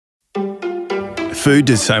Food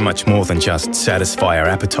does so much more than just satisfy our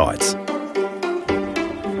appetites.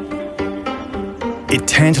 It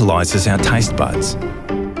tantalises our taste buds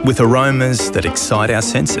with aromas that excite our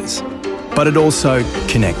senses, but it also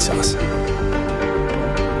connects us.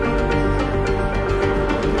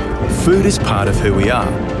 Food is part of who we are.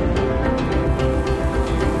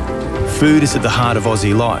 Food is at the heart of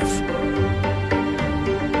Aussie life.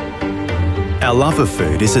 Our love of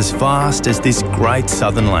food is as vast as this great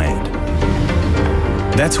southern land.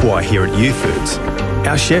 That's why here at Youfoods,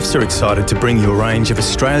 our chefs are excited to bring you a range of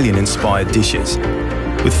Australian-inspired dishes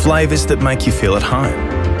with flavours that make you feel at home.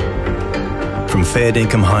 From fair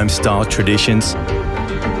dinkum home-style traditions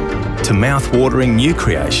to mouth-watering new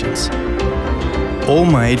creations, all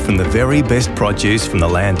made from the very best produce from the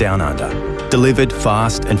land down under, delivered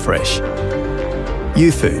fast and fresh.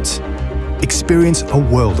 Youfoods. Experience a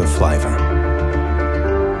world of flavour.